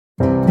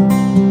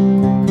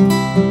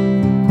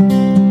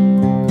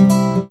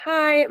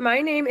my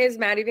name is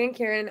Maddie Van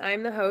Karen.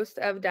 I'm the host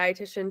of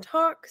Dietitian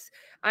Talks.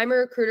 I'm a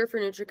recruiter for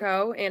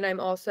NutriCo, and I'm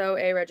also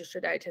a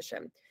registered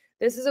dietitian.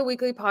 This is a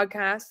weekly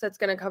podcast that's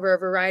going to cover a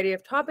variety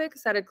of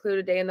topics that include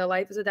a day in the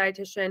life as a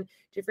dietitian,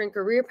 different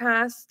career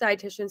paths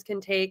dietitians can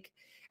take,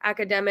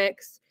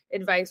 academics,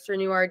 advice for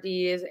new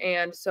RDs,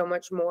 and so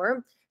much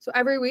more. So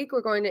every week we're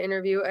going to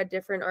interview a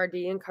different RD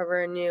and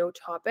cover a new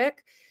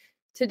topic.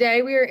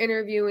 Today we are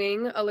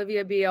interviewing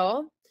Olivia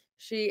Beall.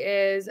 She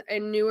is a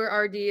newer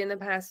RD in the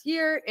past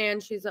year,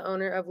 and she's the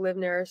owner of Live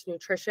Nourish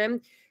Nutrition.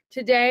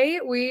 Today,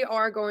 we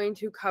are going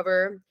to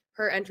cover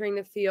her entering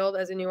the field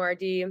as a new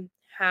RD,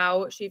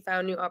 how she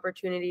found new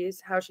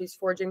opportunities, how she's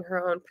forging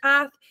her own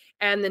path,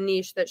 and the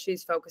niche that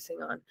she's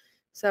focusing on.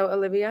 So,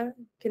 Olivia,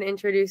 can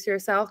introduce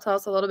yourself. Tell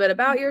us a little bit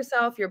about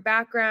yourself, your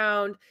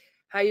background,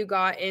 how you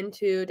got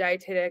into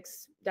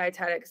dietetics,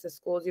 the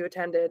schools you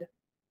attended.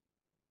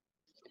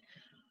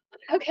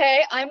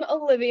 Okay, I'm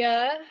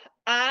Olivia.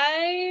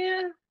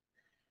 I've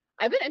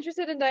been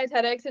interested in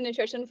dietetics and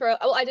nutrition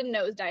I didn't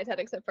know it was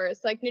dietetics at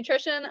first. Like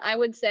nutrition, I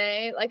would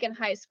say, like in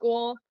high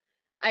school,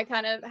 I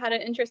kind of had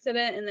an interest in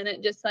it, and then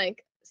it just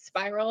like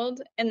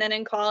spiraled. And then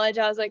in college,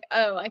 I was like,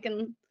 oh, I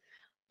can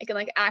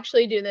like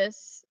actually do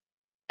this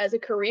as a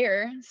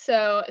career.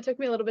 So it took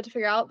me a little bit to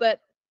figure out,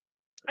 but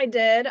I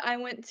did. I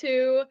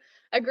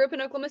grew up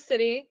in Oklahoma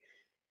City,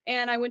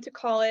 and I went to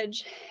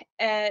college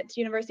at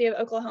University of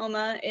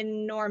Oklahoma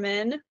in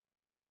Norman.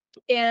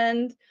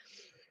 And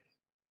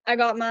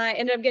I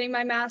ended up getting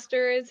my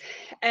master's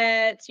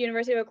at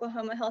University of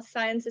Oklahoma Health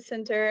Sciences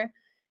Center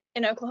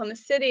in Oklahoma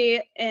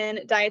City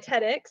in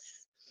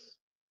dietetics.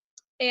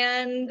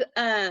 And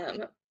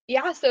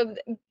so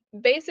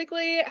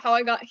basically how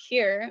I got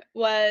here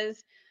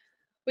was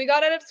we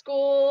got out of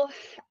school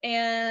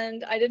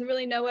and I didn't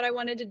really know what I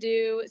wanted to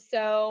do.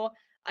 So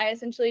I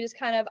essentially just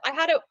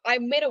I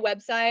made a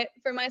website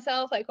for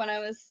myself, like when I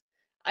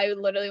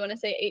literally want to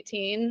say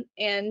 18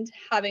 and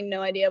having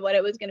no idea what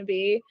it was going to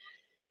be.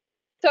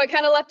 So I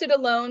kind of left it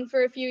alone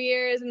for a few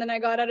years, and then I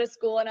got out of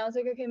school and I was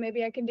like, okay,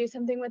 maybe I can do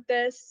something with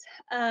this.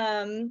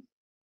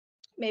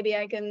 Maybe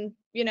I can,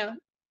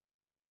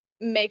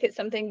 make it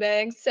something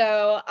big.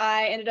 So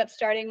I ended up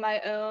starting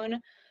my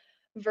own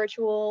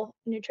virtual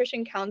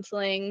nutrition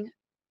counseling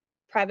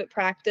private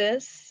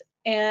practice,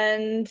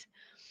 and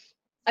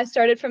I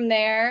started from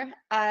there.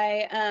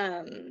 I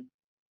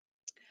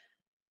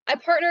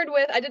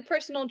did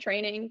personal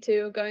training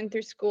too, going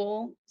through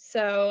school.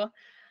 So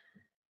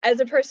as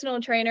a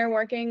personal trainer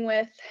working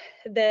with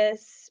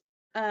this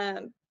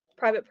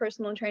private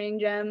personal training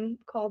gym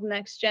called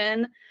Next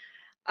Gen,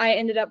 I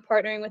ended up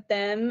partnering with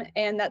them,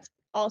 and that's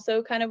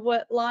also kind of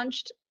what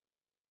launched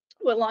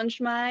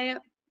my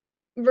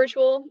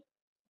virtual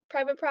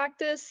private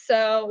practice.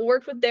 So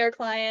worked with their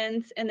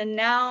clients, and then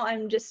now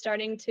I'm just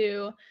starting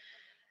to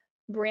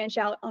branch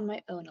out on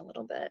my own a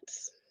little bit.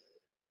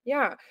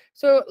 Yeah.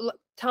 So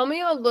tell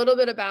me a little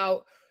bit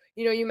about,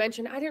 you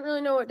mentioned I didn't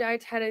really know what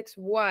dietetics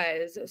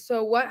was.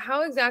 So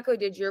how exactly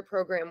did your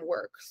program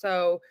work?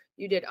 So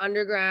you did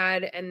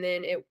undergrad and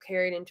then it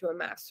carried into a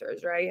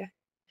master's, right?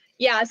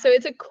 Yeah. So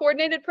it's a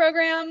coordinated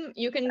program.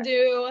 You can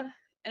do,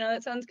 I know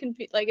that sounds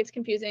it's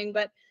confusing,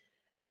 but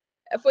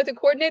with a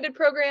coordinated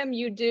program,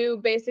 you do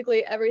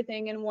basically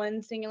everything in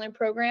one singular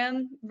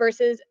program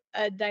versus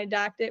a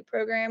didactic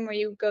program where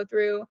you go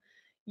through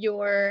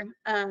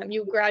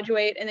you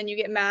graduate and then you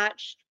get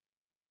matched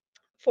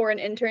for an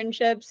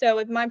internship. So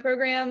with my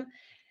program,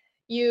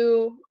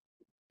 you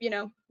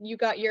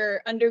got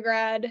your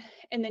undergrad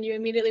and then you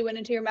immediately went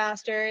into your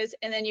master's,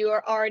 and then you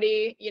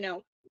already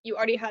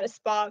had a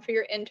spot for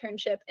your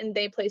internship and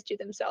they placed you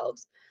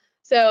themselves.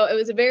 So it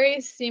was a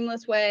very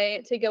seamless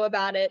way to go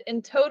about it.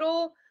 In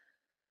total,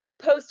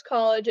 post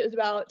college, it was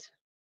about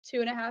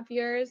 2.5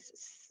 years,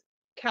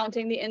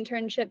 counting the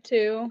internship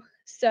too.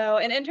 So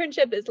an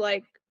internship is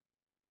like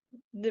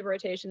the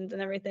rotations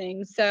and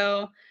everything.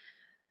 So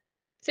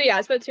yeah,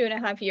 it's about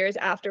 2.5 years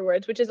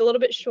afterwards, which is a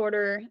little bit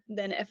shorter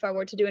than if I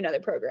were to do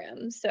another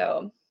program.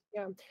 So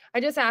yeah,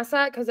 I just asked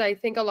that because I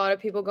think a lot of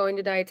people going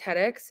to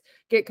dietetics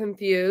get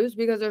confused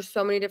because there's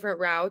so many different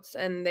routes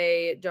and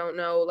they don't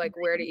know like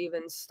where to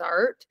even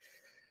start.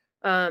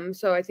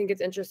 So I think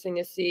it's interesting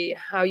to see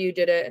how you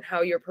did it and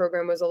how your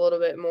program was a little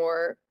bit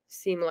more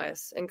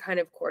seamless and kind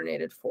of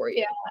coordinated for you.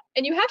 Yeah,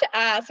 and you have to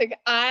ask, like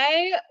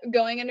I,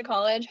 going into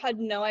college, had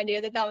no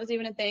idea that was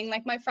even a thing.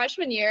 Like my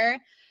freshman year,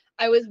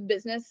 I was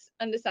business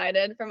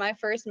undecided for my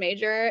first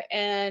major,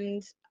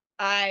 and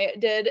I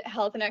did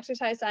health and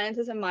exercise science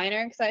as a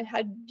minor because I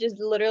had just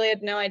literally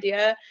had no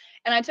idea.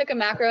 And I took a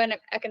macro and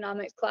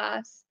economics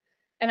class,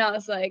 and I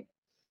was like,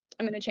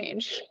 I'm going to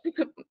change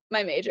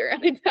my major.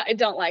 I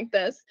don't like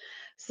this.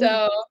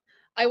 So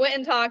I went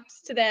and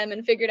talked to them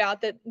and figured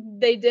out that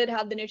they did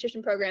have the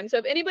nutrition program. So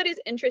if anybody's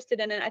interested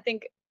in it, I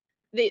think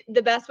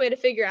the best way to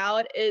figure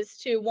out is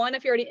to, one,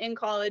 if you're already in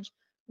college,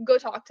 go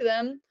talk to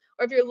them.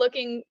 Or if you're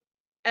looking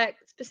at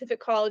specific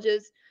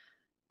colleges,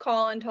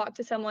 call and talk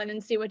to someone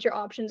and see what your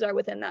options are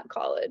within that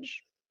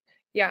college.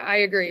 Yeah, I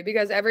agree,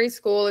 because every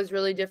school is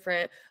really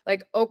different.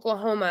 Like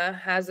Oklahoma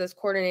has this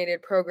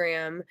coordinated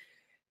program,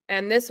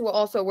 And this will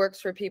also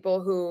works for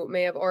people who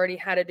may have already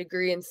had a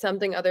degree in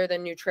something other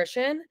than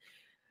nutrition.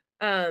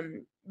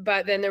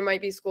 But then there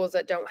might be schools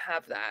that don't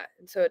have that.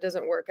 And so it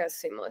doesn't work as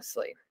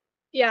seamlessly.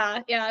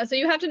 Yeah. So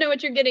you have to know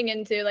what you're getting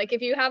into. Like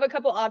if you have a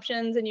couple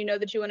options and you know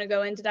that you want to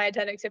go into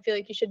dietetics, I feel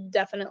like you should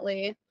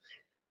definitely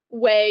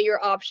weigh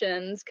your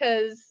options,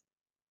 because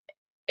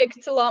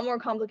it's a lot more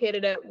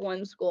complicated at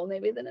one school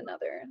maybe than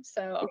another.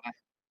 So Yeah,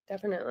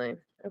 definitely.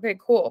 Okay,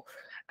 cool.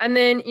 And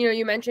then,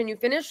 you mentioned you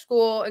finished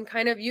school and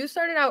kind of you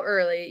started out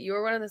early. You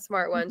were one of the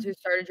smart ones who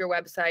started your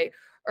website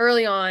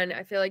early on.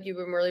 I feel like you've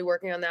been really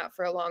working on that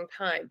for a long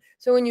time.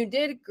 So when you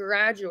did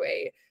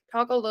graduate,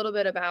 talk a little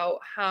bit about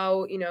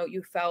how,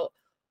 you felt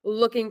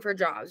looking for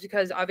jobs,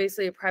 because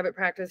obviously private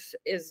practice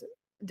is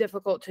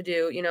difficult to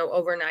do,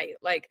 overnight.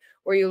 Like,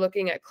 were you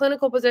looking at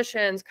clinical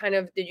positions? Kind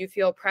of, did you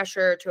feel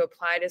pressure to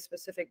apply to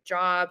specific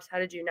jobs? How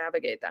did you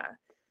navigate that?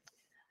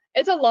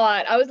 it's a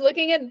lot. I was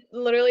looking at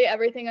literally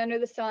everything under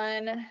the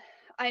sun.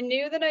 I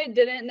knew that I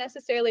didn't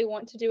necessarily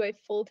want to do a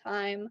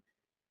full-time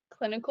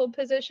clinical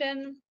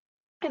position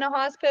in a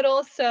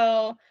hospital,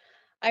 so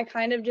I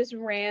kind of just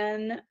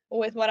ran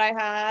with what I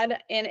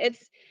had. And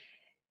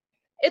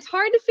it's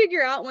hard to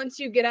figure out once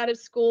you get out of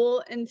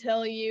school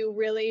until you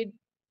really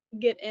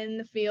get in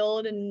the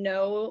field and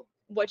know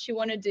what you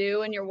want to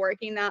do and you're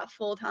working that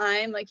full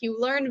time. Like you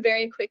learn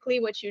very quickly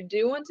what you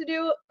do want to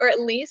do, or at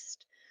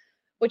least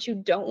what you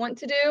don't want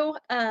to do.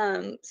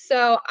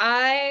 So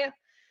I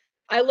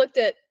looked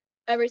at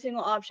every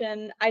single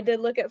option. I did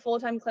look at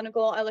full-time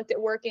clinical. I looked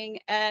at working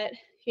at,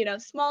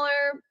 smaller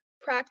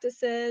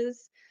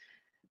practices.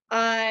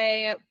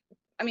 I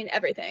mean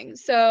everything.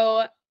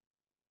 So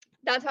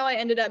that's how I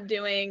ended up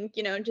doing,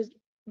 just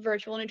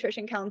virtual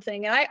nutrition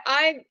counseling. And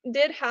I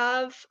did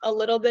have a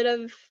little bit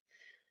of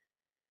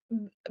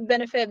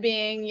benefit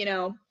being,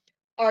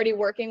 already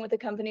working with the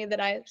company that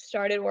I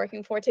started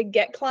working for to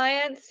get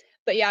clients.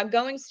 But yeah,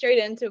 going straight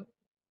into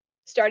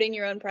starting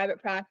your own private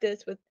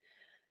practice with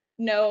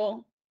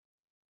no,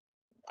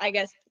 I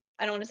guess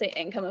I don't want to say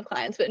income of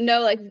clients, but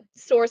no like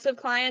source of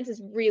clients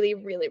is really,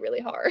 really,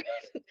 really hard.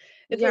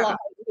 It's a lot Yeah. harder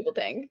than people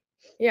think.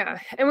 Yeah.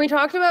 And we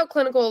talked about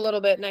clinical a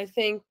little bit. And I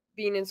think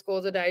being in school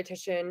as a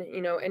dietitian,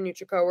 and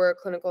NutriCo, we're a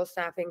clinical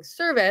staffing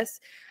service.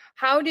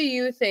 How do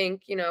you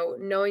think,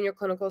 knowing your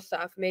clinical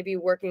stuff, maybe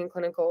working in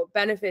clinical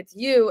benefits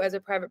you as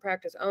a private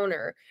practice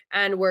owner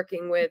and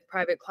working with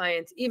private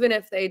clients, even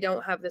if they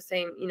don't have the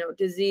same,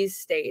 disease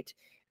state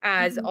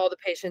as Mhm. all the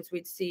patients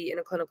we'd see in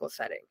a clinical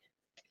setting?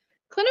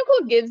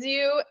 Clinical gives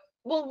you,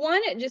 well,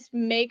 one, it just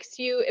makes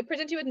you, it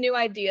presents you with new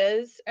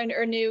ideas and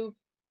or new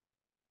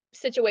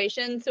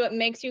situations, so it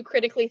makes you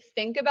critically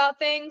think about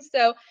things.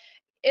 So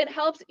it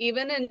helps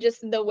even in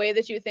just the way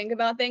that you think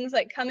about things,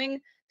 like coming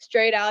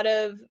straight out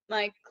of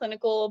my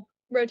clinical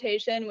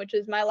rotation, which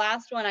is my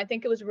last one. I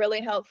think it was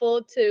really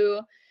helpful to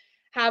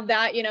have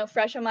that,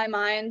 fresh on my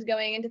mind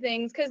going into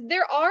things, because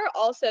there are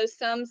also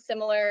some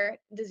similar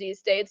disease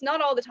states,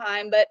 not all the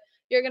time, but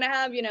you're going to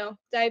have,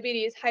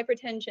 diabetes,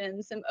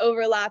 hypertension, some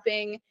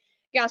overlapping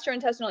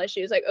gastrointestinal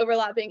issues, like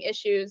overlapping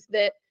issues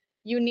that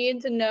you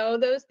need to know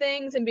those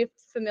things and be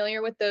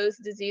familiar with those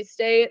disease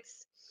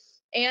states,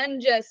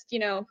 and just,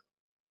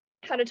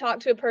 how to talk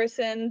to a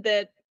person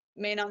that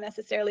may not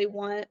necessarily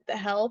want the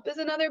help is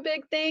another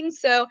big thing.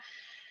 So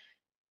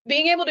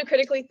being able to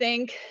critically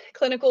think,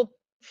 clinical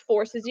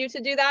forces you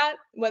to do that,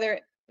 whether,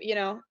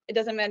 it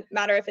doesn't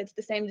matter if it's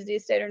the same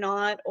disease state or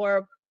not,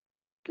 or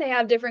they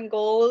have different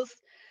goals.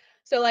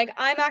 So like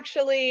I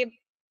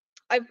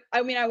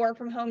mean, I work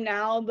from home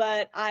now,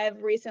 but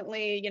I've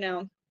recently,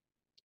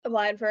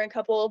 applied for a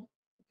couple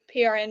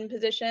PRN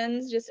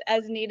positions just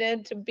as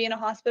needed to be in a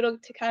hospital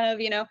to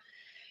kind of,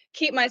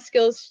 keep my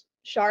skills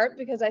sharp,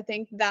 because I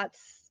think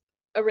that's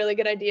a really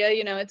good idea.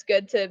 It's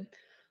good to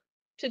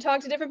talk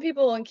to different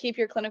people and keep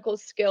your clinical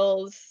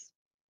skills,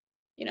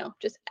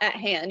 just at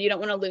hand. You don't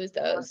want to lose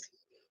those.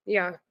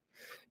 Yeah.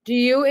 Do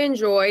you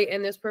enjoy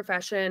in this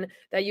profession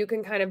that you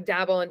can kind of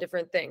dabble in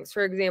different things?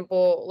 For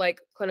example, like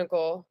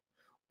clinical,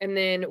 and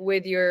then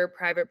with your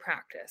private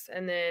practice,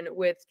 and then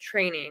with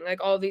training,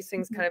 like all these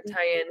things kind of Mhm.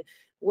 tie in.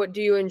 What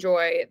do you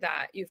enjoy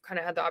that you've kind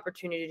of had the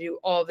opportunity to do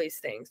all these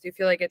things? Do you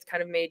feel like it's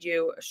kind of made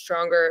you a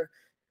stronger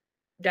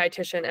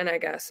dietitian and, I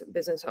guess,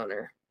 business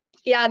owner?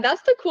 Yeah,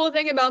 that's the cool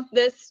thing about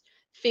this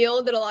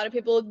field that a lot of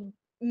people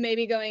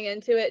maybe going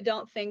into it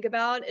don't think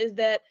about, is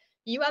that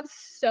you have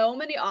so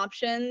many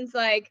options.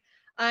 Like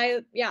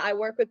I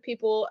work with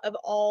people of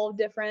all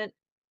different,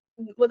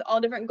 with all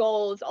different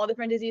goals, all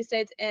different disease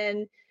states,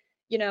 and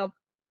you know,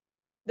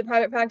 the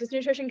private practice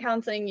nutrition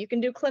counseling, you can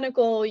do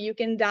clinical, you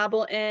can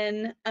dabble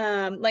in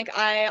like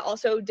I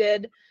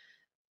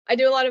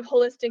do a lot of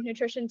holistic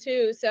nutrition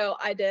too. So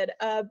I did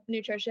a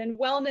nutrition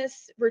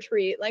wellness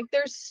retreat. Like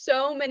there's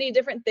so many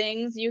different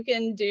things you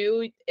can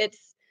do.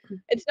 It's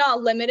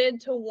not limited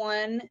to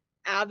one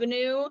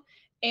avenue.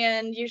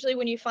 And usually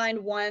when you find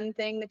one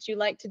thing that you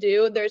like to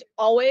do, there's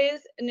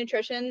always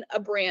nutrition a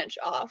branch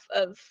off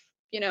of,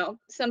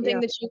 something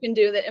Yeah. that you can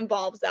do that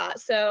involves that.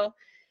 So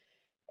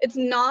it's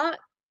not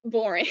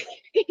boring.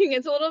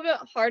 It's a little bit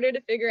harder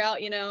to figure out,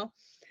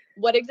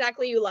 what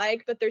exactly you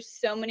like, but there's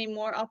so many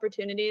more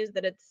opportunities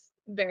that it's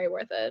very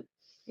worth it.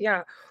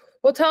 Yeah.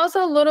 Well, tell us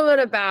a little bit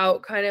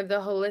about kind of the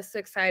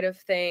holistic side of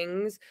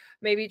things,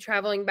 maybe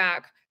traveling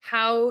back.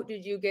 How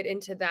did you get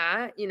into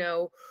that?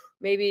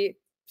 Maybe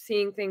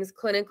seeing things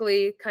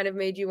clinically kind of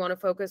made you want to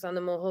focus on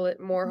the more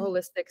Mhm.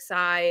 holistic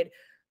side,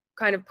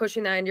 kind of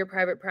pushing that into your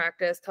private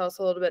practice. Tell us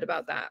a little bit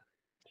about that.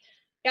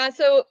 Yeah,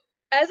 so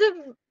as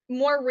of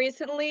more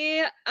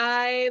recently,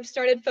 I've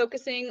started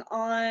focusing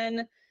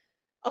on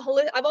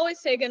I've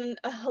always taken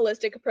a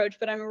holistic approach,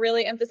 but I'm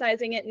really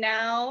emphasizing it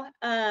now.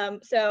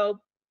 So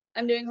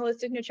I'm doing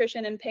holistic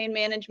nutrition and pain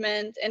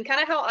management, and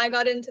kind of how I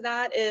got into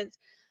that is,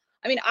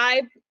 I mean,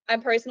 I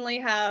personally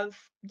have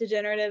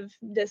degenerative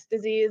disc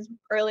disease,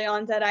 early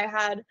onset. I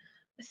had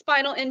a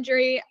spinal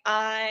injury.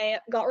 I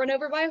got run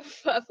over by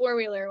a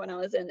four-wheeler when I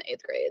was in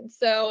 8th grade.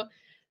 So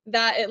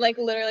that it like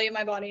literally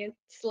my body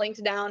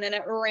slinked down and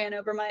it ran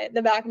over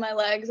the back of my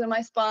legs and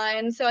my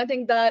spine. So I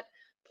think that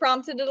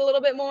prompted it a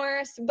little bit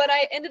more. But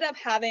I ended up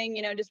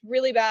having, just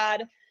really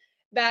bad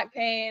back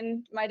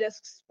pain. My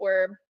discs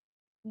were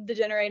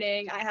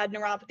degenerating. I had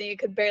neuropathy,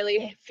 could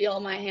barely feel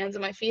my hands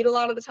and my feet a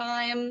lot of the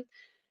time.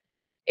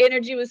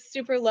 Energy was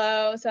super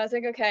low. So I was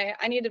like, okay,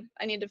 I need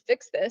to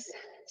fix this.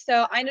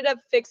 So I ended up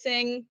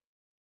fixing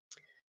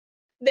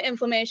the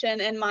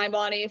inflammation in my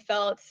body,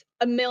 felt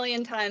a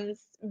million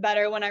times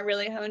better when I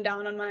really honed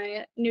down on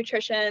my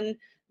nutrition.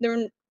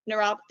 The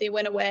neuropathy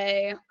went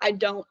away. I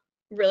don't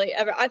really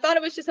ever, I thought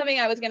it was just something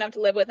I was gonna have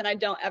to live with, and I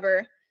don't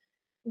ever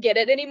get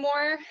it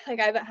anymore. Like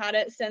I haven't had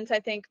it since I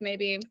think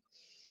maybe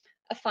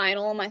a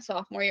final my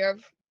sophomore year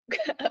of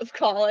of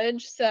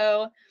college.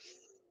 So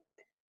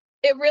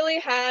it really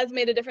has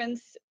made a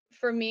difference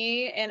for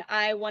me, and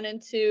I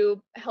wanted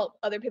to help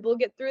other people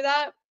get through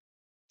that.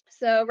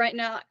 So right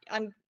now,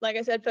 I'm, like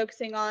I said,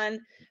 focusing on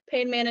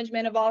pain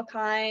management of all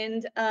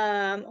kinds,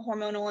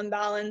 hormonal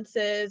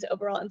imbalances,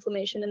 overall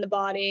inflammation in the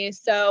body.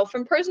 So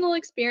from personal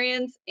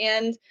experience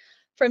and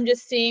from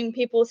just seeing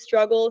people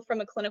struggle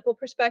from a clinical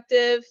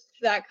perspective,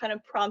 that kind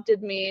of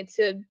prompted me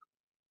to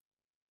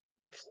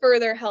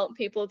further help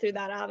people through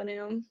that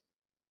avenue.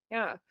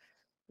 Yeah.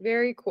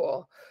 Very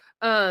cool.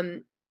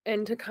 Um,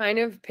 and to kind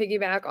of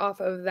piggyback off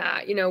of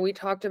that, we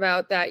talked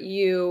about that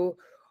you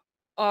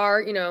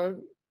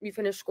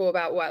finished school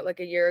about what, like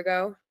a year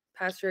ago?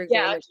 Passed your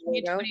exam Yeah, like a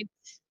year ago?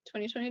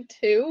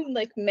 2022,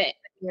 like May.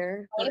 Yeah, I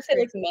want to that's say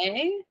like crazy.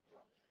 May.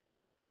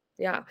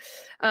 Yeah.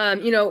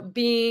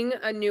 Being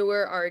a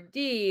newer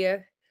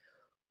RD,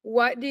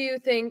 what do you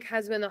think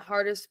has been the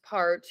hardest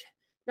part?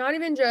 Not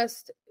even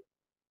just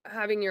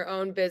having your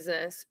own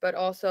business, but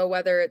also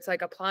whether it's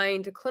like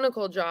applying to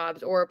clinical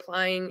jobs or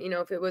applying,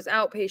 if it was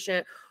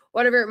outpatient,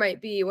 whatever it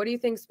might be. What do you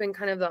think's been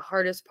kind of the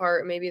hardest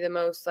part, maybe the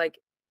most like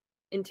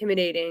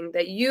intimidating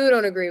that you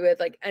don't agree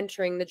with, like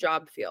entering the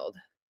job field?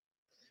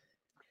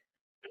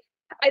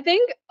 I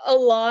think a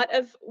lot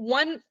of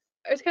one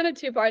there's kind of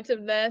two parts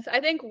of this.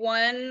 I think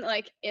one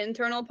like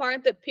internal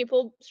part that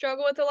people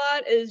struggle with a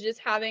lot is just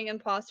having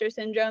imposter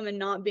syndrome and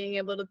not being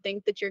able to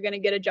think that you're going to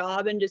get a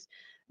job and just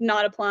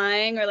not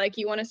applying, or like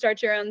you want to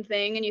start your own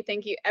thing and you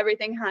think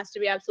everything has to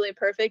be absolutely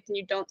perfect and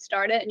you don't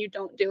start it and you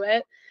don't do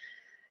it.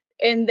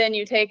 And then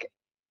you take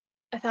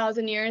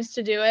 1,000 years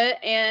to do it,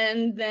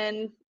 and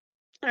then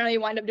I don't know,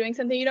 you wind up doing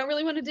something you don't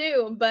really want to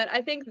do. But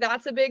I think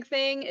that's a big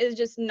thing, is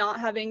just not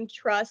having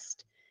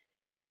trust,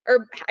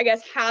 or I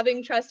guess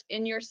having trust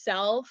in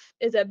yourself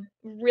is a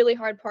really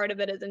hard part of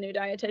it as a new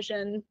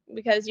dietitian,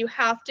 because you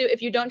have to,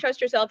 if you don't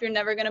trust yourself, you're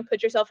never going to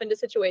put yourself into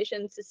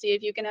situations to see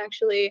if you can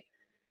actually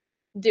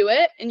do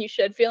it, and you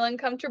should feel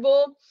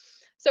uncomfortable.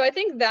 So I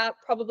think that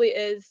probably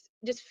is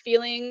just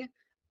feeling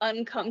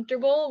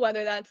uncomfortable,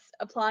 whether that's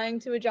applying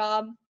to a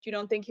job you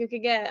don't think you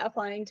could get,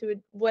 applying to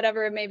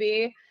whatever it may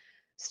be,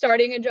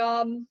 starting a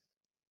job,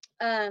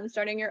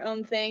 starting your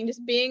own thing,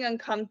 just being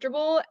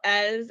uncomfortable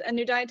as a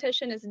new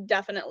dietitian is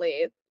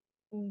definitely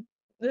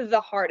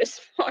the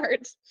hardest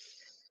part.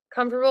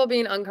 Comfortable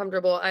being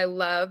uncomfortable. I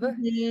love that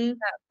Mhm.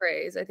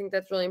 phrase. I think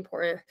that's really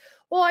important.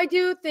 Well, I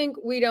do think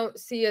we don't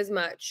see as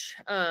much,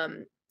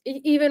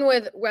 even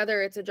with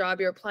whether it's a job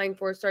you're applying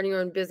for, starting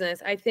your own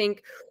business. I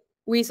think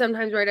we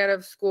sometimes right out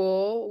of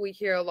school, we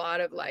hear a lot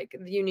of like,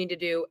 you need to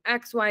do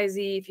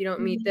XYZ. If you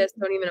don't meet this,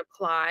 Mhm. don't even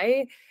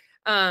apply.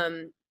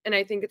 And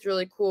I think it's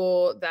really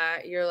cool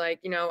that you're like,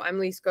 I'm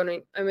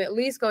at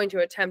least going to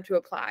attempt to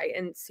apply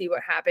and see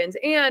what happens,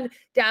 and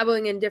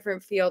dabbling in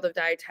different field of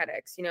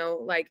dietetics,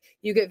 like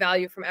you get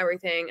value from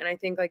everything. And I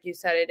think, like you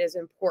said, it is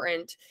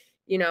important,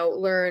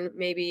 learn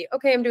maybe,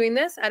 okay, I'm doing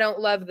this. I don't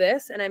love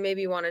this. And I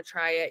maybe want to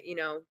try it,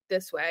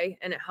 this way.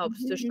 And it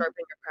helps to Mhm.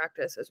 sharpen your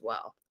practice as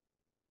well.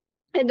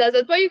 It does.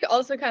 That's why you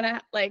also kind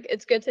of like,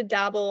 it's good to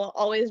dabble,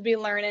 always be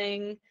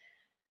learning,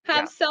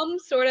 have Yeah. some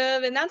sort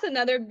of, and that's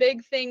another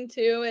big thing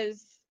too,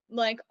 is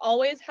like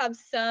always have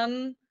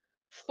some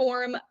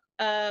form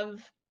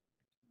of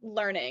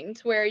learning,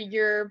 to where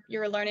you're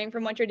learning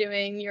from what you're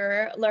doing,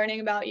 you're learning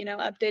about,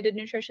 updated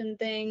nutrition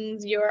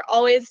things, you're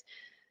always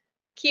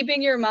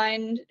keeping your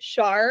mind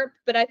sharp,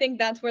 but I think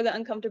that's where the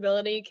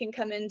uncomfortability can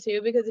come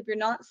into, because if you're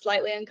not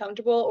slightly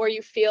uncomfortable, or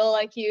you feel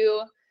like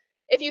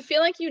if you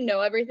feel like you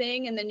know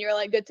everything and then you're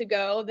like good to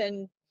go,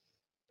 then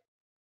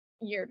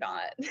you're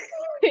not.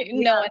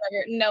 Yeah,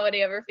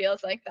 Nobody ever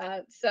feels like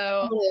that.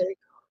 So, totally.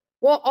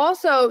 Well,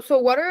 also, so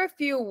what are a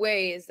few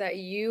ways that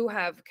you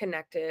have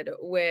connected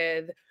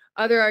with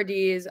other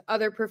RDs,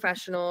 other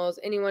professionals,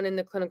 anyone in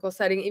the clinical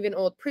setting, even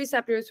old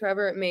preceptors,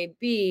 whoever it may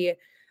be,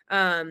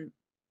 um,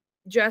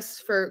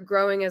 just for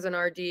growing as an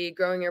RD,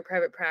 growing your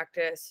private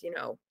practice,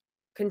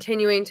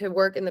 continuing to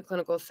work in the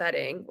clinical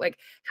setting? Like,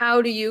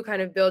 how do you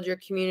kind of build your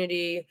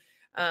community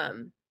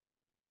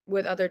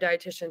with other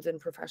dietitians and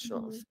mhm.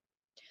 professionals?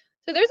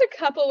 So there's a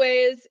couple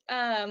ways.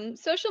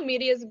 Social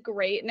media is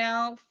great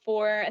now,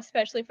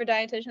 especially for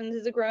dietitians,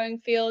 is a growing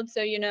field.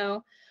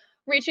 So,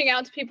 reaching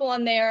out to people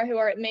on there who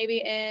are maybe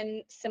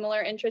in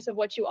similar interests of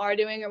what you are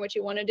doing or what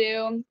you want to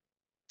do.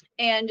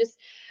 And just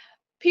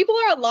people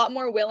are a lot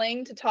more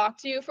willing to talk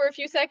to you for a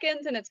few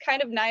seconds. And it's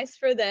kind of nice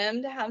for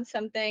them to have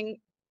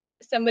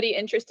somebody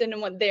interested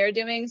in what they're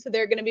doing. So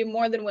they're going to be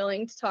more than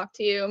willing to talk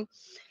to you.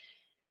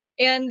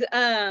 And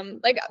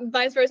like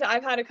vice versa,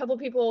 I've had a couple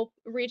people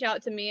reach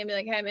out to me and be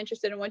like, "Hey, I'm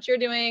interested in what you're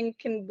doing.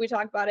 Can we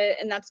talk about it?"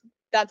 And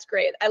that's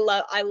great. I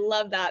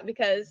love that,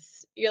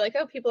 because you're like,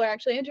 "Oh, people are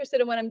actually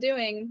interested in what I'm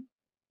doing."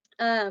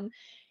 Um,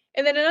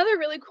 and then another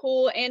really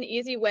cool and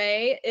easy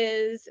way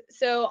is,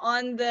 so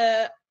on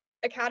the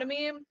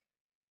Academy,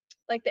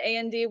 like the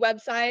AND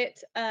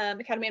website,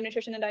 Academy of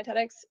Nutrition and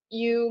Dietetics,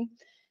 you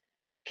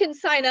can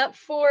sign up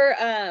for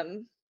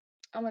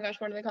oh my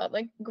gosh, what do they call it?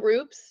 Like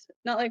groups,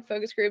 not like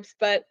focus groups,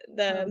 but Um,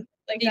 the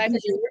like DPG?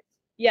 dietitian.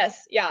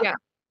 Yes, yeah, Yeah.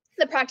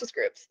 the practice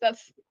groups.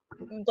 That's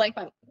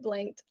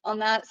blanked on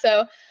that.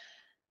 So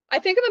I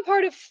think I'm a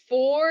part of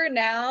 4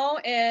 now,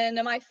 and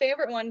my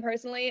favorite one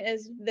personally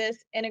is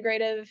this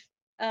integrative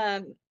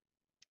um,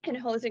 and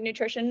holistic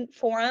nutrition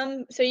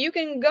forum. So you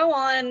can go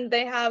on,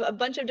 they have a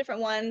bunch of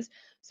different ones.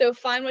 So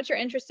find what you're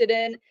interested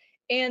in.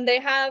 And they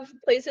have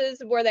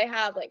places where they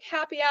have like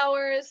happy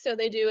hours. So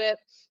they do it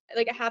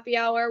like a happy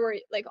hour where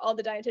like all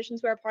the dietitians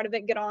who are part of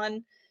it get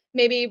on,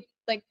 maybe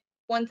like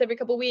once every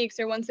couple weeks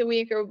or once a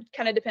week, or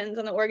kind of depends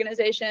on the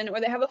organization. Or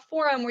they have a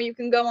forum where you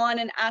can go on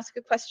and ask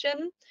a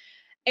question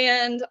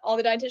and all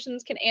the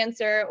dietitians can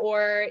answer,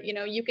 or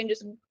you can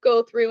just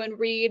go through and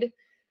read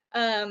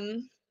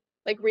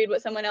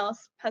what someone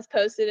else has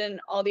posted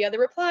and all the other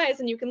replies,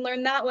 and you can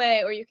learn that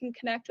way, or you can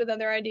connect with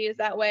other ideas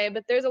that way.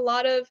 But there's a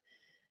lot of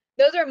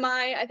those are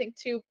my, I think,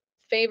 2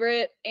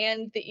 favorite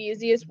and the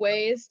easiest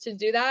ways to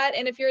do that.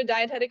 And if you're a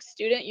dietetics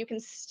student, you can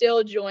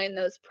still join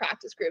those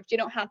practice groups. You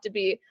don't have to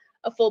be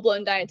a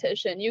full-blown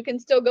dietitian. You can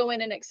still go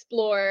in and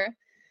explore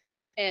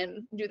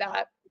and do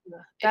that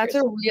if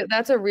you're.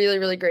 That's a really,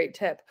 really great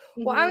tip.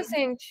 Well, I was Mhm.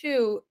 saying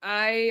too,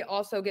 I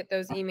also get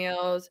those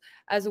emails,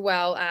 as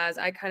well as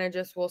I kind of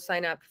just will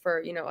sign up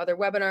for, other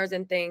webinars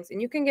and things.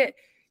 And you can get,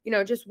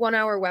 just 1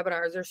 hour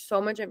webinars. There's so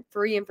much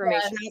free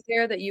information Yes, out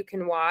there that you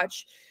can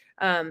watch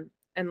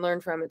and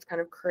learn from. It's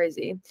kind of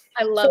crazy.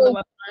 I love the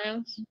So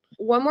webinars.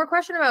 one more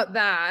question about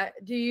that.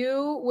 Do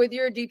you, with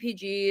your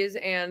DPGs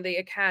and the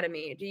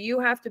academy, do you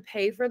have to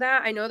pay for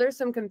that? I know there's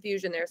some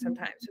confusion there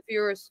sometimes. If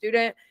you're a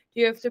student,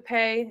 do you have to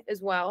pay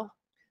as well?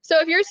 So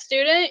if you're a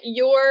student,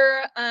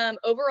 your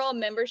overall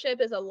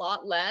membership is a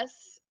lot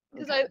less,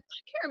 because I Okay.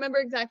 can't remember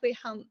exactly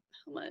how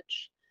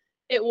much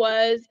it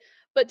was,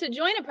 but to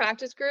join a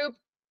practice group,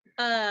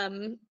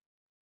 um,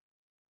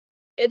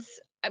 it's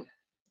I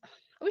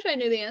wish I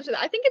knew the answer to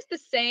that. I think it's the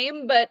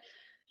same, but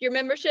your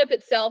membership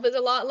itself is a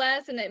lot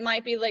less, and it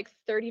might be like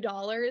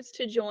 $30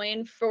 to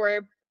join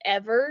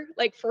forever,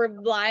 like for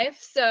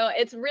life. So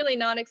it's really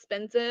not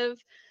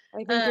expensive.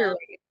 I think Um, you're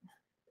right.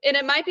 and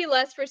it might be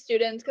less for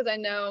students, because I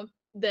know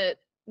that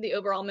the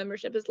overall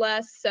membership is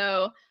less.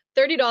 So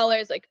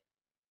 $30, like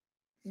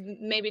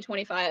maybe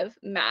 25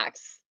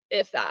 max,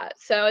 if that.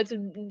 So it's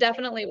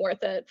definitely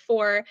worth it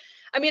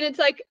I mean, it's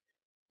like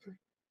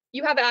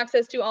you have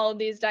access to all of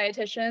these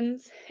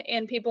dietitians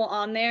and people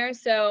on there.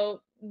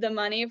 So the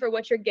money for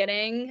what you're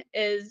getting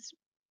is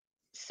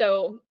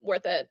so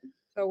worth it.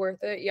 So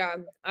worth it. Yeah,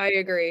 I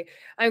agree.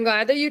 I'm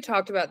glad that you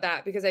talked about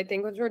that, because I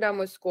think once we're done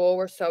with school,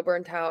 we're so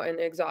burnt out and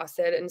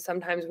exhausted. And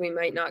sometimes we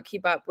might not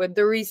keep up with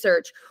the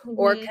research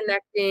or Mhm.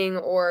 connecting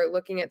or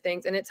looking at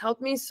things. And it's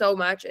helped me so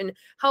much and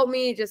helped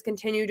me just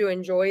continue to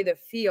enjoy the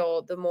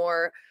field the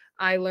more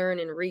I learn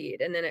and read.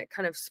 And then it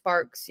kind of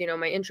sparks,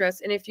 my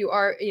interest. And if you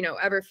are,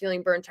 ever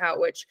feeling burnt out,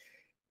 which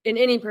in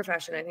any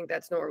profession, I think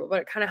that's normal,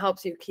 but it kind of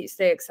helps you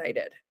stay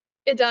excited.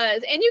 It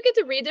does. And you get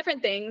to read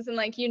different things, and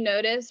like you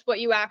notice what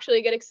you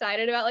actually get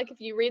excited about. Like if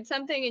you read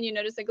something and you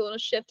notice like a little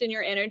shift in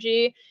your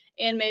energy,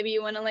 and maybe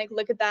you want to like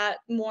look at that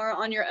more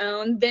on your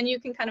own, then you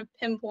can kind of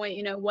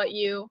pinpoint, what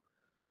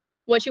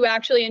you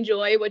actually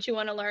enjoy, what you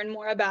want to learn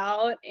more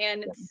about.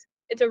 And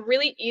it's a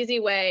really easy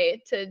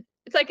way to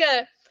it's like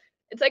a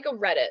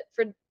Reddit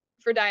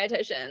for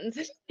dietitians.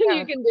 And you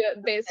Yeah. can do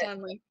it based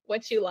on like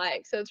what you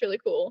like. So it's really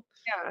cool.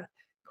 Yeah.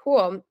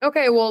 Cool.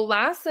 Okay, well,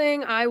 last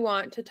thing I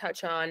want to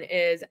touch on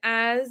is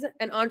as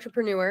an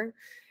entrepreneur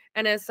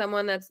and as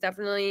someone that's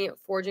definitely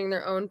forging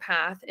their own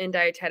path in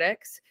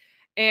dietetics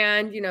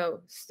and,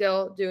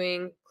 still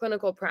doing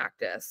clinical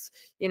practice,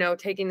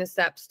 taking the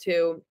steps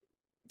to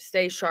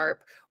stay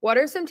sharp. What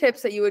are some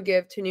tips that you would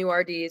give to new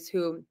RDs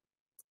who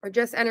are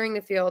just entering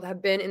the field,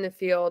 have been in the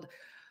field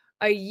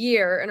a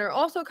year, and are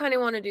also kind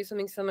of want to do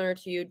something similar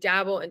to you,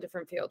 dabble in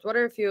different fields? What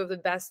are a few of the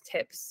best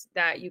tips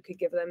that you could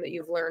give them that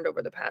you've learned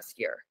over the past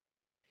year?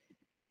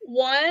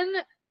 One,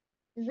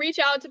 reach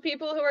out to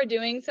people who are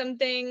doing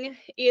something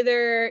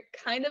either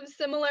kind of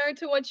similar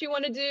to what you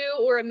want to do,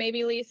 or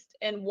maybe at least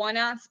in one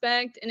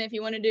aspect. And if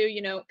you want to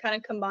do, kind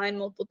of combine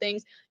multiple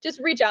things, just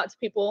reach out to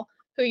people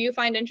who you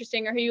find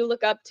interesting or who you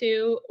look up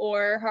to,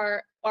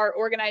 or are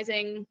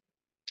organizing,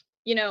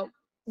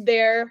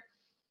 their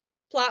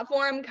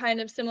platform kind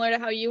of similar to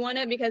how you want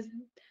it, because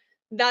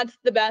that's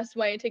the best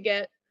way to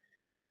get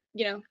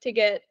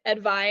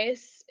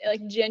advice,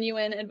 like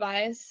genuine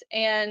advice.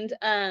 And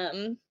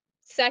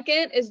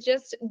second is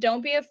just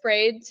don't be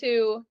afraid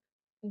to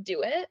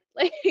do it.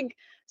 Like,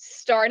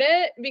 start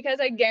it, because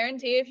I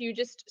guarantee if you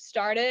just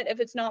start it, if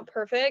it's not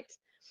perfect,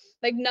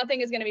 like, nothing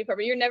is going to be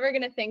perfect. You're never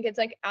going to think it's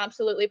like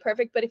absolutely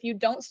perfect, but if you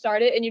don't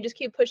start it and you just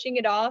keep pushing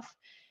it off,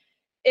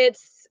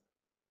 it's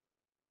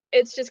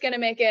just going to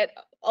make it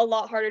a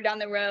lot harder down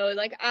the road.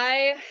 Like,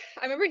 I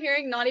remember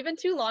hearing not even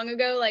too long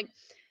ago, like,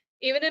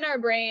 even in our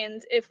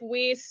brains, if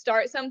we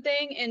start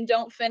something and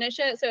don't finish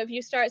it, so if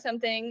you start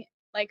something,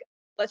 like,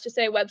 let's just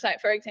say a website,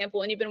 for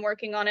example, and you've been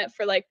working on it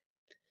for like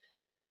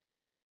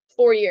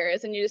 4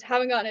 years and you just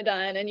haven't gotten it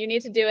done and you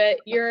need to do it,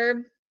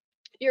 your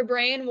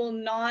brain will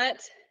not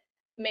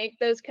make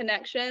those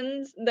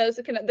connections,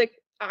 the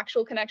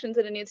actual connections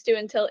that it needs to,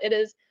 until it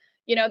is,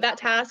 that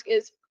task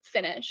is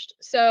finished.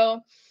 So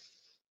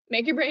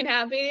make your brain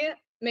happy,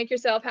 make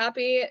yourself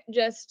happy,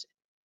 just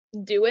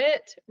do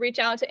it. Reach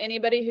out to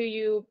anybody who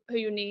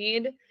you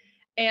need,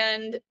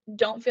 and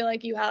don't feel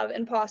like you have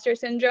imposter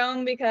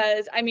syndrome,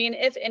 because I mean,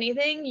 if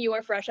anything, you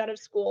are fresh out of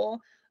school.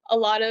 A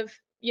lot of,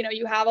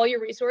 you have all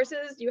your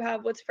resources, you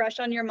have what's fresh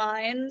on your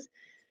mind,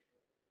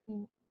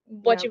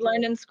 what Yeah. you've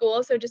learned in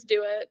school, so just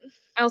do it.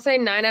 I'll say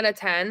 9 out of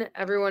 10,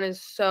 everyone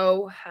is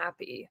so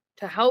happy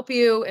to help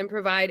you and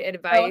provide So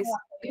advice.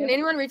 happy. When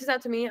anyone reaches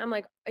out to me, I'm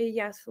like,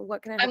 yes,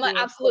 what can I I'm help like, you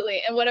with?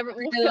 absolutely, and whatever I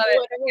love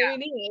it. we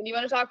need. You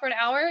want to talk for an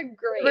hour?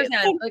 Great. 100%.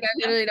 Like, I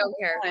literally don't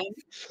care. Fine.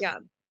 Yeah.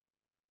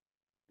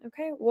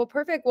 Okay. Well,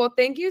 perfect. Well,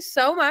 thank you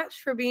so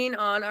much for being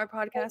on our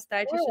podcast,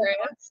 Dietitian Sure.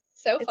 Talk. It's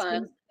so It's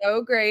fun. been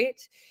so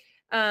great.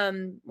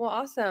 Well,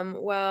 awesome.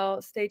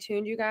 Well, stay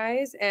tuned, you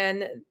guys,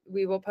 and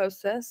we will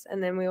post this,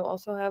 and then we will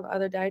also have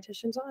other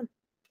dietitians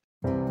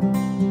on.